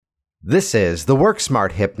This is the Work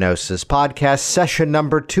Smart Hypnosis Podcast, session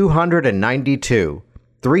number 292,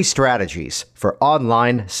 3 Strategies for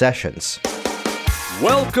Online Sessions.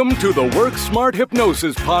 Welcome to the Work Smart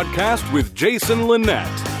Hypnosis Podcast with Jason Linett,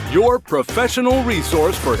 your professional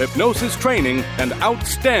resource for hypnosis training and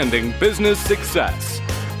outstanding business success.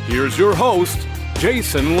 Here's your host,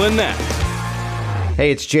 Jason Linett. Hey,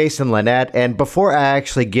 it's Jason Linett, and before I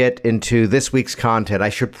actually get into this week's content, I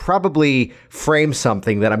should probably frame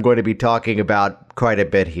something that I'm going to be talking about quite a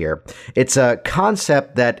bit here. It's a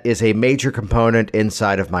concept that is a major component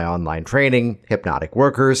inside of my online training, Hypnotic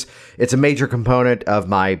Workers. It's a major component of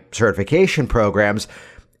my certification programs,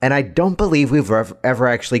 and I don't believe we've ever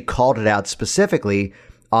actually called it out specifically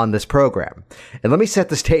on this program. And let me set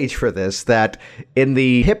the stage for this, that in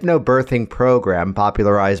the hypnobirthing program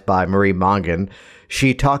popularized by Marie Mongan,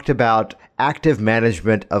 she talked about active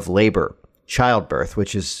management of labor, childbirth,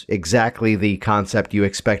 which is exactly the concept you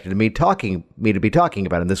expected me to be talking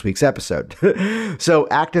about in this week's episode. So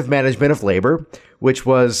active management of labor, which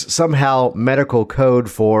was somehow medical code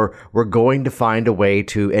for we're going to find a way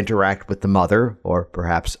to interact with the mother, or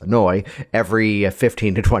perhaps annoy, every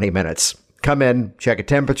 15 to 20 minutes. Come in, check a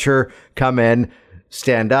temperature, come in,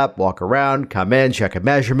 stand up, walk around, come in, check a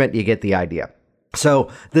measurement, you get the idea. So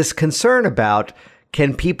this concern about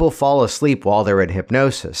can people fall asleep while they're in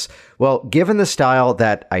hypnosis? Well, given the style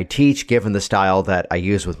that I teach, given the style that I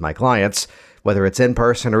use with my clients, whether it's in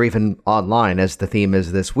person or even online, as the theme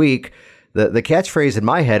is this week, the catchphrase in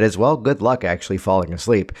my head is, well, good luck actually falling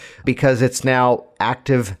asleep, because it's now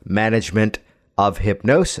active management of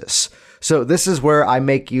hypnosis. So this is where I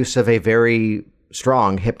make use of a very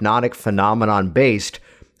strong hypnotic phenomenon-based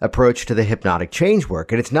approach to the hypnotic change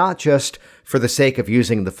work. And it's not just for the sake of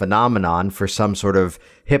using the phenomenon for some sort of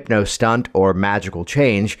hypno stunt or magical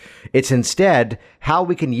change. It's instead how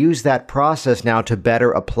we can use that process now to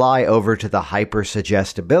better apply over to the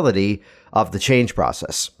hypersuggestibility of the change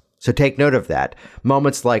process. So take note of that.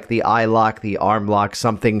 Moments like the eye lock, the arm lock,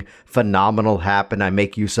 something phenomenal happen. I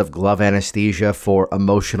make use of glove anesthesia for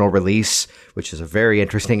emotional release, which is a very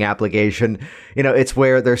interesting application. It's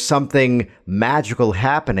where there's something magical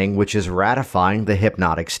happening, which is ratifying the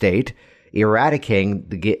hypnotic state, eradicating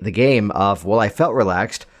the game of, well, I felt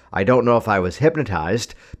relaxed. I don't know if I was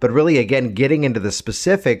hypnotized, but really, again, getting into the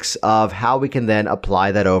specifics of how we can then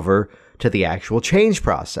apply that over to the actual change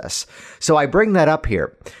process. So I bring that up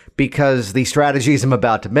here because the strategies I'm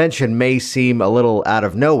about to mention may seem a little out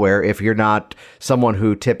of nowhere if you're not someone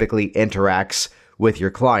who typically interacts with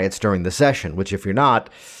your clients during the session, which if you're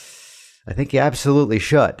not, I think you absolutely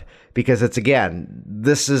should. Because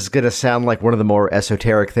this is going to sound like one of the more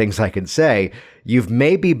esoteric things I can say. You've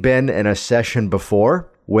maybe been in a session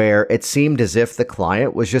before where it seemed as if the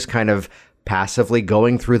client was just kind of passively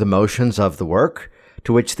going through the motions of the work,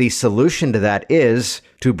 to which the solution to that is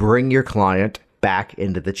to bring your client back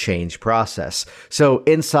into the change process. So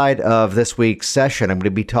inside of this week's session, I'm going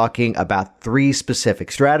to be talking about 3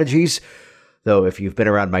 specific strategies. Though if you've been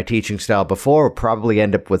around my teaching style before, we'll probably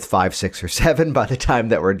end up with 5, 6, or 7 by the time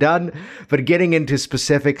that we're done. But getting into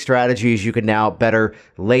specific strategies you can now better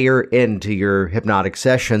layer into your hypnotic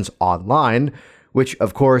sessions online, which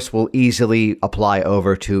of course will easily apply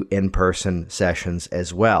over to in-person sessions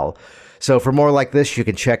as well. So for more like this, you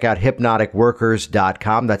can check out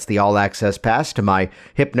hypnoticworkers.com. That's the all-access pass to my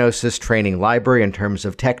hypnosis training library in terms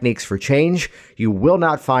of techniques for change you will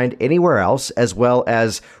not find anywhere else, as well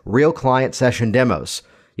as real client session demos.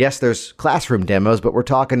 Yes, there's classroom demos, but we're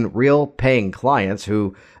talking real paying clients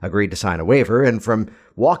who agreed to sign a waiver. And from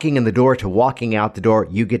walking in the door to walking out the door,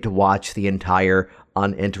 you get to watch the entire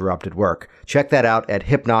uninterrupted work. Check that out at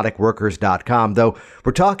hypnoticworkers.com. Though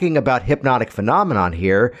we're talking about hypnotic phenomenon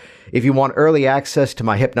here, if you want early access to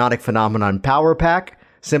my Hypnotic Phenomenon Power Pack,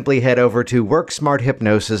 simply head over to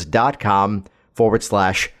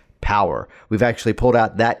worksmarthypnosis.com/power. We've actually pulled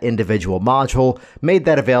out that individual module, made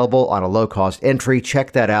that available on a low-cost entry.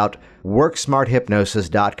 Check that out,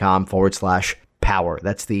 worksmarthypnosis.com/power.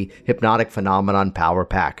 That's the Hypnotic Phenomenon Power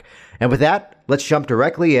Pack. And with that, let's jump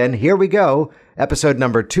directly in. Here we go. Episode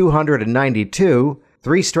number 292,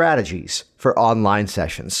 3 Strategies for Online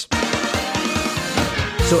Sessions.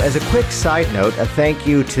 So as a quick side note, a thank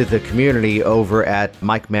you to the community over at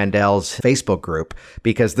Mike Mandel's Facebook group,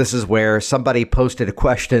 because this is where somebody posted a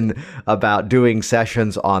question about doing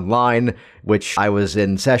sessions online, which I was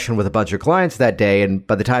in session with a bunch of clients that day, and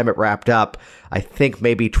by the time it wrapped up, I think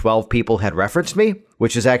maybe 12 people had referenced me,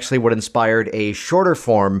 which is actually what inspired a shorter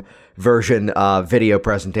form version video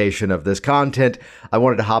presentation of this content. I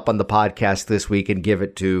wanted to hop on the podcast this week and give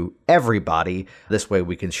it to everybody. This way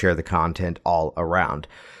we can share the content all around.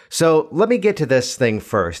 So let me get to this thing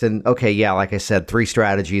first. And okay, yeah, like I said, 3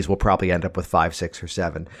 strategies, we'll probably end up with 5, 6, or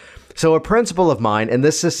 7. So a principle of mine, and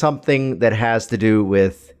this is something that has to do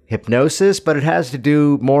with hypnosis, but it has to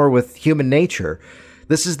do more with human nature.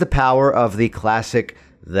 This is the power of the classic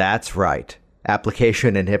 "that's right"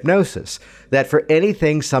 application in hypnosis. That for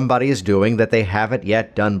anything somebody is doing that they haven't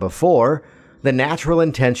yet done before, the natural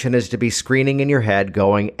intention is to be screening in your head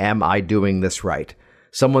going, am I doing this right?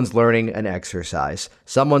 Someone's learning an exercise.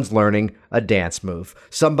 Someone's learning a dance move.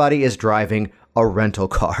 Somebody is driving a rental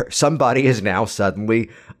car. Somebody is now suddenly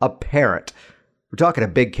a parent. We're talking a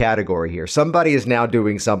big category here. Somebody is now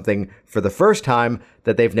doing something for the first time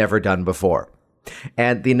that they've never done before.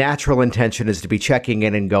 And the natural intention is to be checking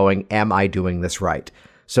in and going, am I doing this right?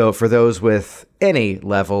 So for those with any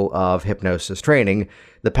level of hypnosis training,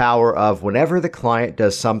 the power of whenever the client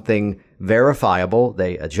does something verifiable,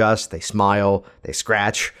 they adjust, they smile, they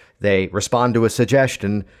scratch, they respond to a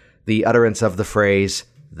suggestion, the utterance of the phrase,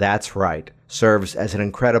 "that's right," serves as an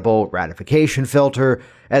incredible ratification filter,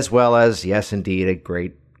 as well as, yes, indeed, a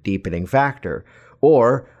great deepening factor.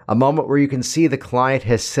 Or a moment where you can see the client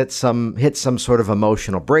has hit some sort of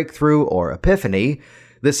emotional breakthrough or epiphany.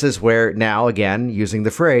 This is where now, again, using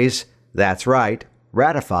the phrase, "that's right,"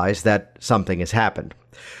 ratifies that something has happened.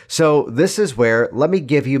 So this is where, let me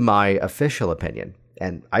give you my official opinion.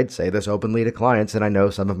 And I'd say this openly to clients, and I know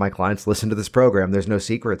some of my clients listen to this program. There's no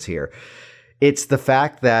secrets here. It's the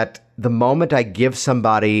fact that the moment I give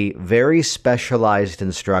somebody very specialized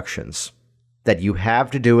instructions that you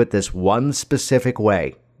have to do it this one specific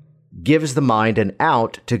way, gives the mind an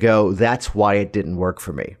out to go, that's why it didn't work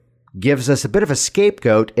for me. Gives us a bit of a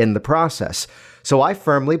scapegoat in the process. So I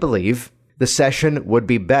firmly believe the session would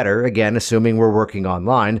be better, again, assuming we're working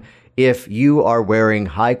online, if you are wearing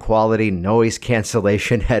high-quality noise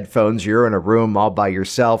cancellation headphones, you're in a room all by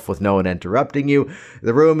yourself with no one interrupting you.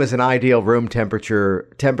 The room is an ideal room temperature,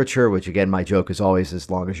 which, again, my joke is always as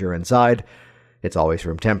long as you're inside. It's always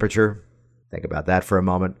room temperature. Think about that for a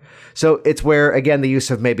moment. So it's where, again, the use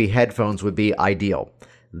of maybe headphones would be ideal.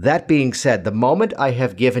 That being said, the moment I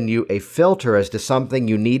have given you a filter as to something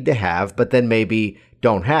you need to have, but then maybe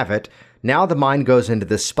don't have it, now the mind goes into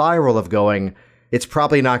this spiral of going, it's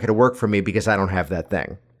probably not going to work for me because I don't have that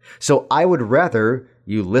thing. So I would rather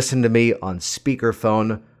you listen to me on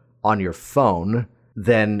speakerphone on your phone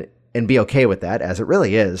and be okay with that, as it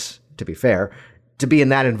really is, to be fair, to be in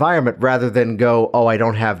that environment rather than go, oh, I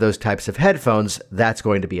don't have those types of headphones. That's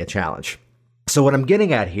going to be a challenge. So what I'm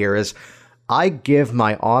getting at here is I give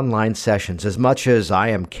my online sessions, as much as I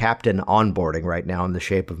am captain onboarding right now in the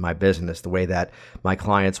shape of my business, the way that my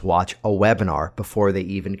clients watch a webinar before they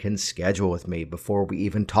even can schedule with me, before we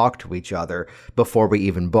even talk to each other, before we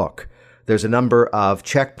even book. There's a number of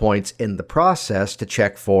checkpoints in the process to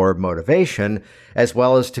check for motivation, as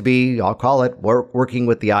well as to be, I'll call it, working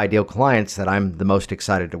with the ideal clients that I'm the most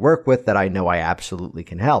excited to work with, that I know I absolutely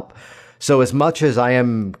can help. So as much as I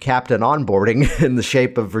am captain onboarding in the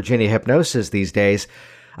shape of Virginia Hypnosis these days,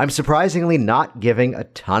 I'm surprisingly not giving a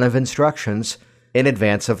ton of instructions in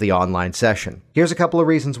advance of the online session. Here's a couple of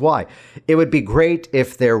reasons why. It would be great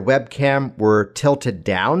if their webcam were tilted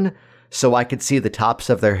down so I could see the tops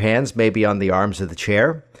of their hands, maybe on the arms of the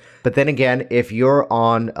chair. But then again, if you're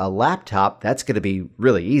on a laptop, that's going to be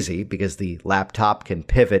really easy because the laptop can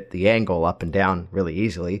pivot the angle up and down really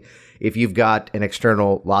easily. If you've got an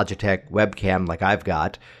external Logitech webcam like I've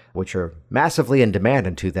got, which are massively in demand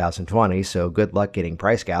in 2020, so good luck getting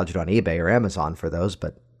price gouged on eBay or Amazon for those,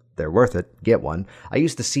 but they're worth it. Get one. I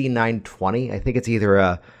use the C920. I think it's either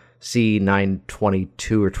a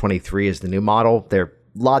C922 or 23 is the new model. They're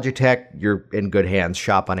Logitech, you're in good hands.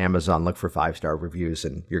 Shop on Amazon, look for 5-star reviews,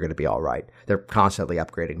 and you're going to be all right. They're constantly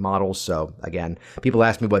upgrading models. So again, people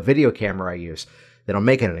ask me what video camera I use. They don't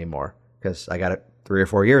make it anymore because I got it 3 or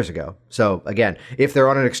 4 years ago. So again, if they're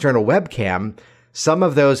on an external webcam, some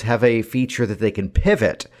of those have a feature that they can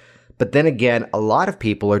pivot. But then again, a lot of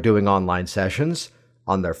people are doing online sessions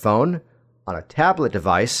on their phone, on a tablet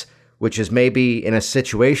device, which is maybe in a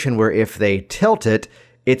situation where if they tilt it,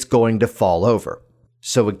 it's going to fall over.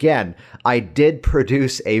 So again, I did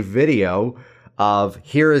produce a video of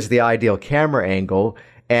here is the ideal camera angle,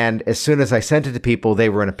 and as soon as I sent it to people, they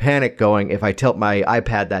were in a panic going, if I tilt my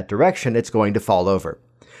iPad that direction, it's going to fall over.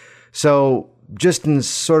 So just in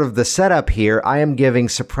sort of the setup here, I am giving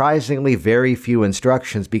surprisingly very few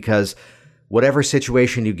instructions because whatever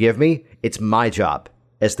situation you give me, it's my job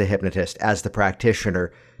as the hypnotist, as the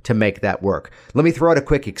practitioner, to make that work. Let me throw out a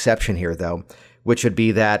quick exception here, though, which would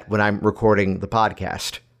be that when I'm recording the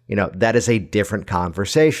podcast, that is a different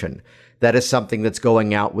conversation. that is something that's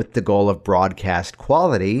going out with the goal of broadcast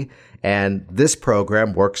quality. And this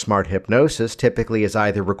program, WorkSmart Hypnosis, typically is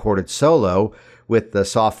either recorded solo with the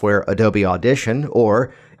software Adobe Audition,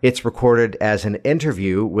 or it's recorded as an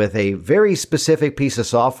interview with a very specific piece of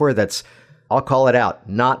software that's, I'll call it out,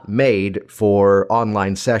 not made for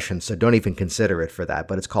online sessions, so don't even consider it for that.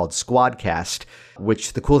 But it's called Squadcast,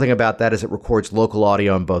 which the cool thing about that is it records local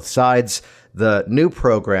audio on both sides. The new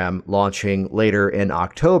program launching later in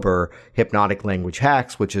October, Hypnotic Language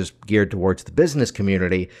Hacks, which is geared towards the business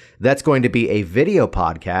community, that's going to be a video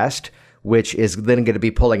podcast, which is then going to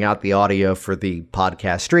be pulling out the audio for the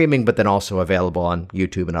podcast streaming, but then also available on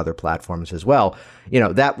YouTube and other platforms as well.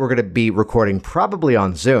 That we're going to be recording probably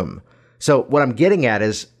on Zoom. So what I'm getting at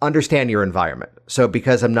is understand your environment. So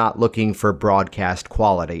because I'm not looking for broadcast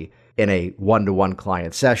quality in a one-to-one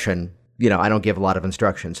client session, I don't give a lot of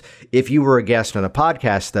instructions. If you were a guest on a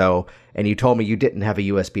podcast, though, and you told me you didn't have a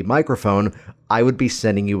USB microphone, I would be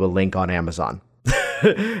sending you a link on Amazon.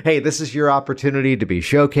 Hey, this is your opportunity to be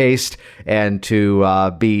showcased and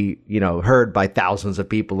to be, heard by thousands of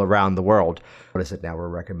people around the world. What is it now we're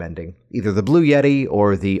recommending? Either the Blue Yeti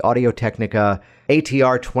or the Audio-Technica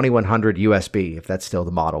ATR 2100 USB, if that's still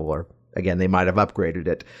the model, or again, they might have upgraded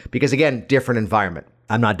it. Because again, different environment.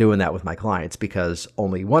 I'm not doing that with my clients because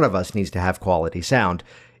only one of us needs to have quality sound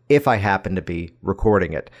if I happen to be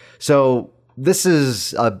recording it. So this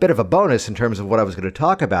is a bit of a bonus in terms of what I was going to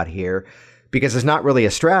talk about here, because it's not really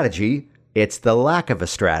a strategy, it's the lack of a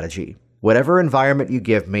strategy. Whatever environment you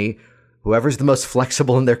give me, whoever's the most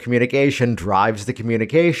flexible in their communication drives the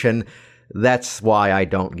communication. That's why I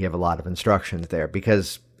don't give a lot of instructions there,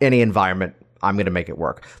 because any environment, I'm going to make it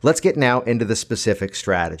work. Let's get now into the specific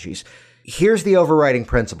strategies. Here's the overriding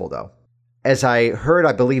principle, though. As I heard,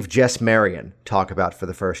 I believe, Jess Marion talk about for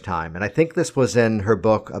the first time, and I think this was in her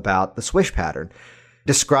book about the swish pattern.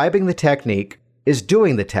 Describing the technique is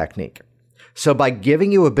doing the technique. So by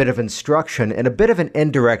giving you a bit of instruction in a bit of an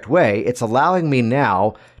indirect way, it's allowing me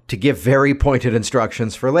now to give very pointed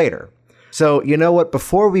instructions for later. So you know what?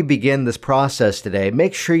 Before we begin this process today,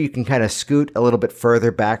 make sure you can kind of scoot a little bit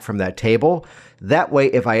further back from that table. That way,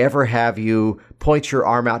 if I ever have you point your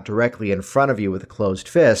arm out directly in front of you with a closed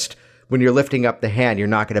fist, when you're lifting up the hand, you're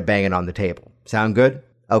not going to bang it on the table. Sound good?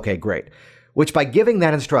 Okay, great. Which by giving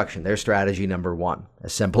that instruction, there's strategy number one,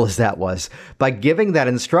 as simple as that was. By giving that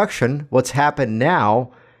instruction, what's happened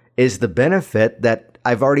now is the benefit that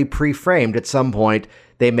I've already pre-framed at some point,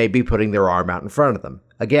 they may be putting their arm out in front of them.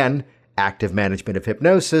 Again, active management of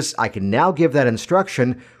hypnosis, I can now give that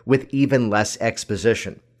instruction with even less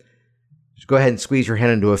exposition. Just go ahead and squeeze your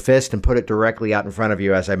hand into a fist and put it directly out in front of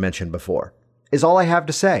you, as I mentioned before, is all I have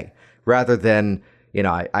to say. Rather than,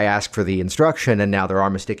 I ask for the instruction and now their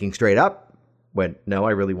arm is sticking straight up. When, no,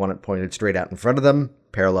 I really want it pointed straight out in front of them,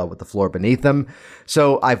 parallel with the floor beneath them.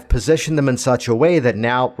 So I've positioned them in such a way that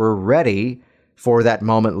now we're ready for that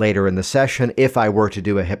moment later in the session if I were to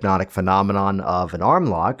do a hypnotic phenomenon of an arm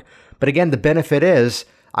lock. But again, the benefit is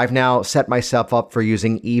I've now set myself up for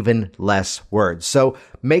using even less words. So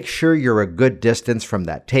make sure you're a good distance from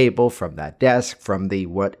that table, from that desk, from the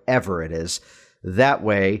whatever it is. That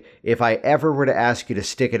way, if I ever were to ask you to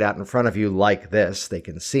stick it out in front of you like this, they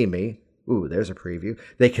can see me. Ooh, there's a preview.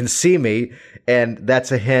 They can see me, and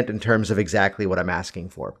that's a hint in terms of exactly what I'm asking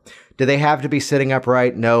for. Do they have to be sitting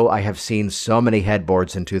upright? No, I have seen so many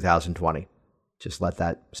headboards in 2020. Just let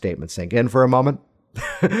that statement sink in for a moment.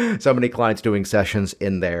 So many clients doing sessions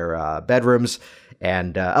in their bedrooms.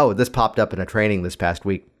 And, this popped up in a training this past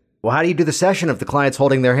week. Well, how do you do the session if the client's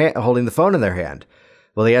holding the phone in their hand?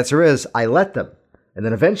 Well, the answer is I let them. And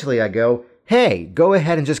then eventually I go, hey, go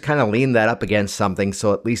ahead and just kind of lean that up against something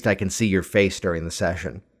so at least I can see your face during the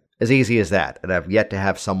session. As easy as that. And I've yet to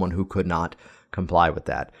have someone who could not comply with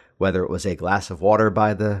that. Whether it was a glass of water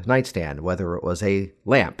by the nightstand, whether it was a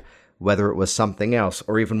lamp, whether it was something else,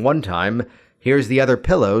 or even one time, here's the other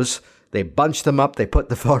pillows. They bunched them up, they put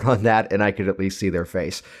the phone on that, and I could at least see their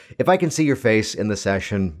face. If I can see your face in the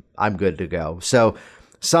session, I'm good to go. So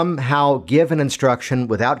somehow give an instruction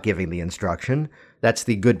without giving the instruction. That's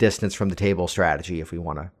the good distance from the table strategy if we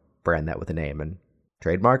want to brand that with a name and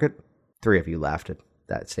trademark it. 3 of you laughed at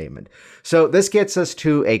that statement. So this gets us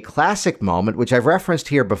to a classic moment, which I've referenced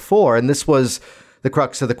here before, and this was the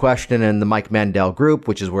crux of the question in the Mike Mandel group,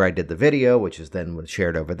 which is where I did the video, which is then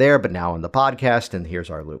shared over there, but now on the podcast, and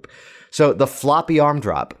here's our loop. So the floppy arm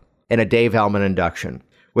drop in a Dave Ellman induction,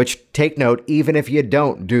 which, take note, even if you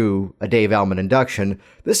don't do a Dave Ellman induction,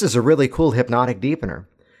 this is a really cool hypnotic deepener.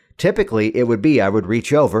 Typically, it would be I would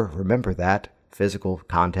reach over, remember that, physical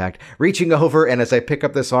contact, reaching over, and as I pick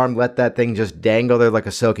up this arm, let that thing just dangle there like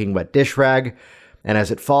a soaking wet dish rag. And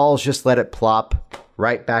as it falls, just let it plop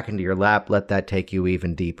right back into your lap. Let that take you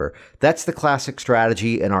even deeper. That's the classic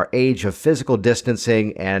strategy in our age of physical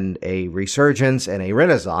distancing and a resurgence and a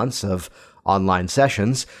renaissance of online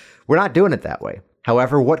sessions. We're not doing it that way.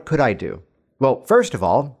 However, what could I do? Well, first of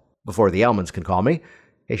all, before the Elmans can call me,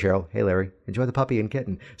 hey Cheryl, hey Larry, enjoy the puppy and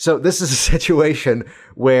kitten. So this is a situation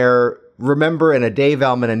where, remember in a Dave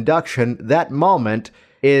Elman induction, that moment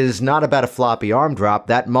is not about a floppy arm drop.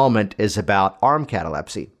 That moment is about arm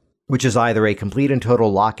catalepsy, which is either a complete and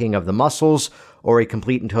total locking of the muscles or a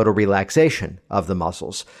complete and total relaxation of the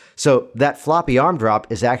muscles. So that floppy arm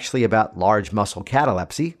drop is actually about large muscle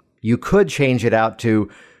catalepsy. You could change it out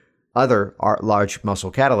to other large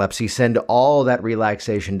muscle catalepsy, send all that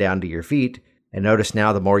relaxation down to your feet, and notice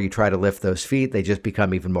now the more you try to lift those feet, they just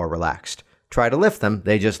become even more relaxed. Try to lift them,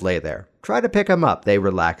 they just lay there. Try to pick them up, they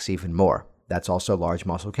relax even more. That's also large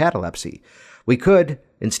muscle catalepsy. We could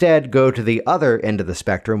instead go to the other end of the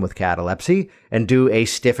spectrum with catalepsy and do a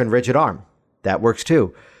stiff and rigid arm. That works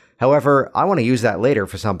too. However, I want to use that later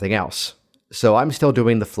for something else. So I'm still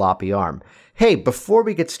doing the floppy arm. Hey, before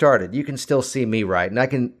we get started, you can still see me right, and I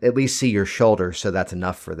can at least see your shoulder, so that's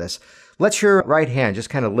enough for this. Let your right hand just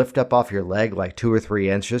kind of lift up off your leg like 2 or 3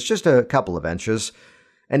 inches, just a couple of inches,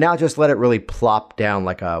 and now just let it really plop down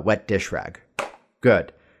like a wet dish rag.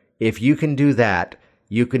 Good. If you can do that,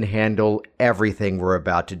 you can handle everything we're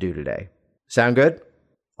about to do today. Sound good?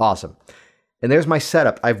 Awesome. And there's my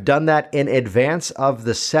setup. I've done that in advance of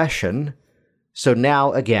the session. So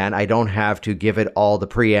now, again, I don't have to give it all the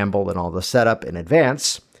preamble and all the setup in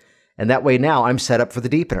advance. And that way now I'm set up for the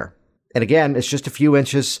deepener. And again, it's just a few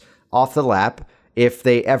inches off the lap. If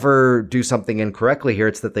they ever do something incorrectly here,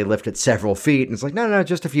 it's that they lift it several feet. And it's like, no,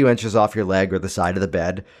 just a few inches off your leg or the side of the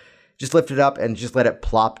bed. Just lift it up and just let it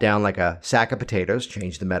plop down like a sack of potatoes.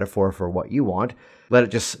 Change the metaphor for what you want. Let it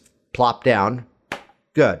just plop down.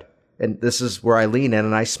 Good. And this is where I lean in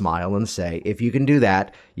and I smile and say, if you can do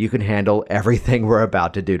that, you can handle everything we're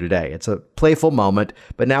about to do today. It's a playful moment,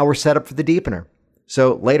 but now we're set up for the deepener.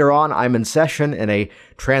 So later on, I'm in session in a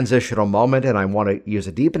transitional moment and I want to use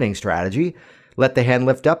a deepening strategy. Let the hand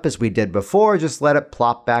lift up as we did before. Just let it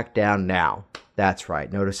plop back down now. That's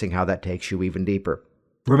right. Noticing how that takes you even deeper.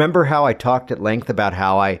 Remember how I talked at length about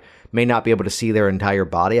how I may not be able to see their entire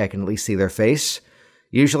body? I can at least see their face.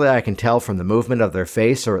 Usually I can tell from the movement of their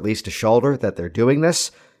face or at least a shoulder that they're doing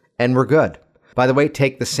this, and we're good. By the way,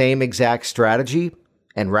 take the same exact strategy,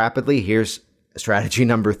 and rapidly, here's strategy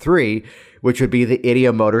number 3, which would be the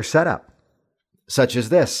ideomotor setup, such as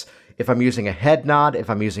this. If I'm using a head nod, if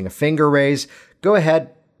I'm using a finger raise, go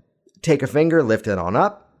ahead, take a finger, lift it on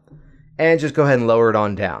up, and just go ahead and lower it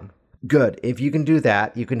on down. Good. If you can do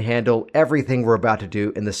that, you can handle everything we're about to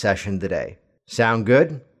do in the session today. Sound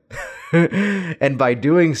good? And by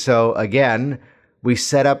doing so, again, we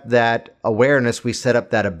set up that awareness, we set up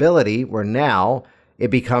that ability where now it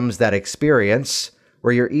becomes that experience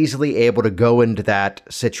where you're easily able to go into that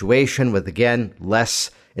situation with, again,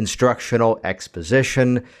 less instructional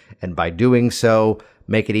exposition. And by doing so,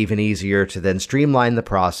 make it even easier to then streamline the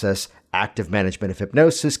process, active management of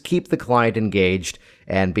hypnosis, keep the client engaged,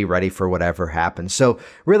 and be ready for whatever happens. So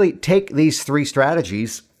really take these 3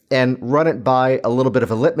 strategies and run it by a little bit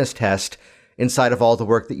of a litmus test inside of all the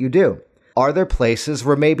work that you do. Are there places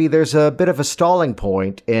where maybe there's a bit of a stalling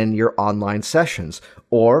point in your online sessions?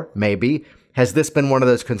 Or maybe has this been one of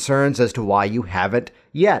those concerns as to why you haven't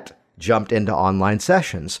yet jumped into online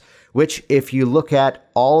sessions? Which, if you look at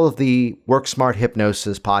all of the Work Smart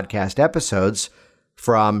Hypnosis podcast episodes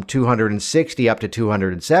from 260 up to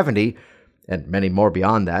 270, and many more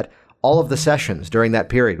beyond that, all of the sessions during that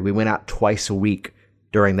period, we went out twice a week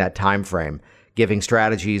during that time frame, giving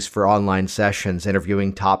strategies for online sessions,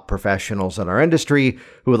 interviewing top professionals in our industry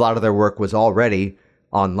who a lot of their work was already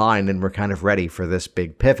online and were kind of ready for this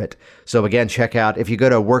big pivot. So again, check out, if you go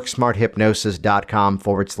to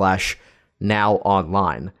worksmarthypnosis.com/now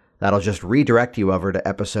online, that'll just redirect you over to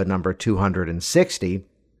episode number 260,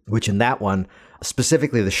 which in that one,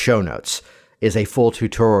 specifically the show notes, is a full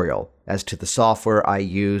tutorial as to the software I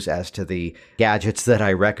use, as to the gadgets that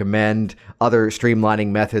I recommend, other streamlining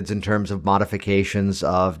methods in terms of modifications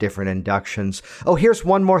of different inductions. Oh, here's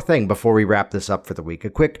one more thing before we wrap this up for the week.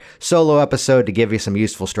 A quick solo episode to give you some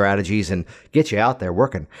useful strategies and get you out there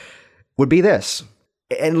working would be this.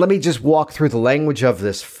 And let me just walk through the language of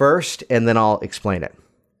this first, and then I'll explain it.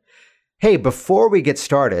 Hey, before we get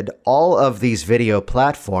started, all of these video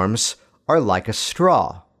platforms are like a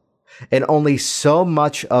straw. And only so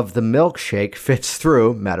much of the milkshake fits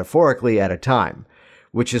through, metaphorically, at a time.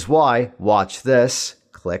 Which is why, watch this,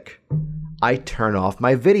 click, I turn off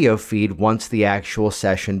my video feed once the actual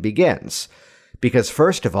session begins. Because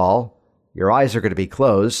first of all, your eyes are going to be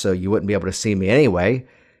closed, so you wouldn't be able to see me anyway.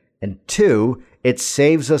 And two, it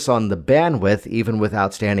saves us on the bandwidth. Even with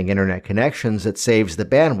outstanding internet connections, it saves the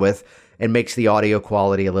bandwidth and makes the audio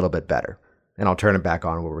quality a little bit better. And I'll turn it back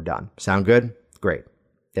on when we're done. Sound good? Great.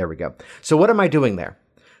 There we go. So what am I doing there?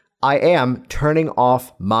 I am turning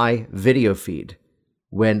off my video feed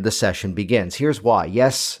when the session begins. Here's why.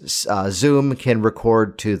 Yes, Zoom can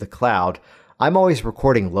record to the cloud. I'm always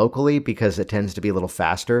recording locally because it tends to be a little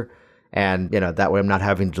faster. And, that way I'm not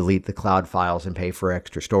having to delete the cloud files and pay for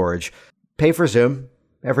extra storage. Pay for Zoom,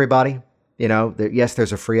 everybody. Yes,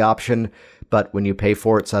 there's a free option, but when you pay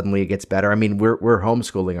for it, suddenly it gets better. I mean, we're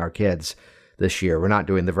homeschooling our kids this year. We're not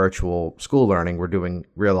doing the virtual school learning. We're doing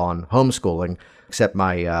real-on homeschooling, except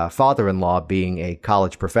my father-in-law, being a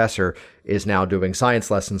college professor, is now doing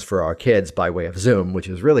science lessons for our kids by way of Zoom, which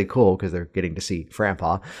is really cool because they're getting to see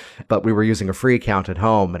Grandpa. But we were using a free account at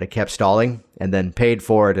home, and it kept stalling, and then paid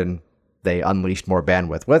for it, and they unleashed more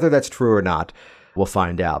bandwidth. Whether that's true or not, we'll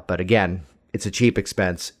find out. But again, it's a cheap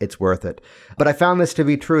expense. It's worth it. But I found this to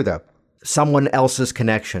be true, though. Someone else's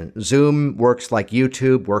connection. Zoom works like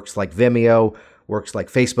YouTube, works like Vimeo, works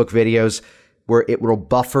like Facebook videos, where it will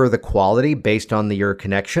buffer the quality based on your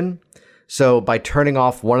connection. So by turning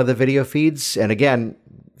off one of the video feeds, and again,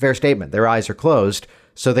 fair statement, their eyes are closed,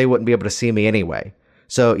 so they wouldn't be able to see me anyway.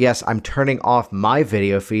 So yes, I'm turning off my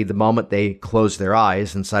video feed the moment they close their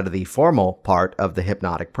eyes inside of the formal part of the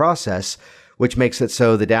hypnotic process, which makes it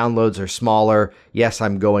so the downloads are smaller. Yes,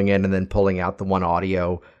 I'm going in and then pulling out the one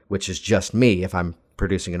audio, which is just me if I'm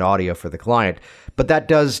producing an audio for the client. But that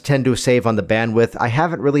does tend to save on the bandwidth. I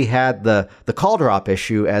haven't really had the call drop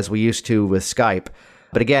issue as we used to with Skype.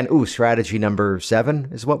 But again, strategy number 7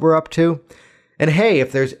 is what we're up to. And hey,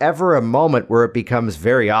 if there's ever a moment where it becomes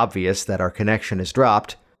very obvious that our connection is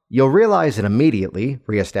dropped, you'll realize it immediately,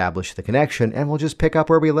 reestablish the connection, and we'll just pick up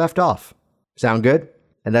where we left off. Sound good?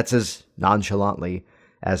 And that's as nonchalantly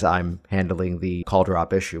as I'm handling the call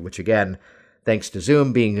drop issue, which again, thanks to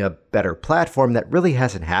Zoom being a better platform, that really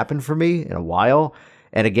hasn't happened for me in a while.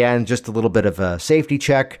 And again, just a little bit of a safety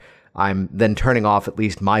check. I'm then turning off at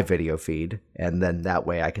least my video feed, and then that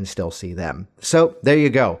way I can still see them. So there you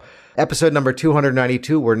go. Episode number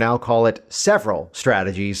 292, we'll now call it Several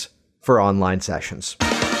Strategies for Online Sessions.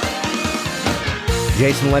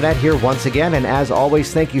 Jason Linett here once again, and as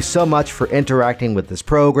always, thank you so much for interacting with this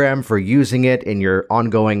program, for using it in your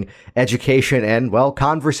ongoing education and,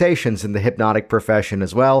 conversations in the hypnotic profession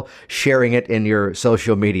as well, sharing it in your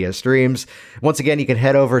social media streams. Once again, you can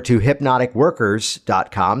head over to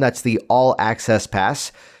hypnoticworkers.com. That's the all-access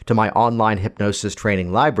pass to my online hypnosis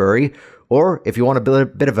training library. Or if you want a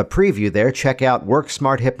bit of a preview there, check out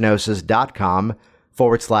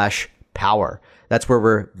worksmarthypnosis.com/power. That's where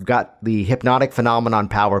we've got the Hypnotic Phenomenon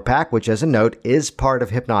Power Pack, which, as a note, is part of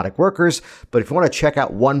Hypnotic Workers. But if you want to check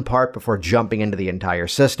out one part before jumping into the entire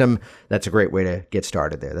system, that's a great way to get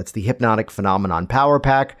started there. That's the Hypnotic Phenomenon Power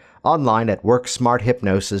Pack online at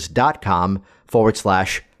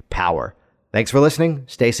worksmarthypnosis.com/power. Thanks for listening.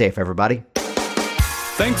 Stay safe, everybody.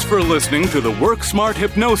 Thanks for listening to the Work Smart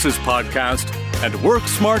Hypnosis podcast at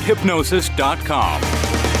worksmarthypnosis.com.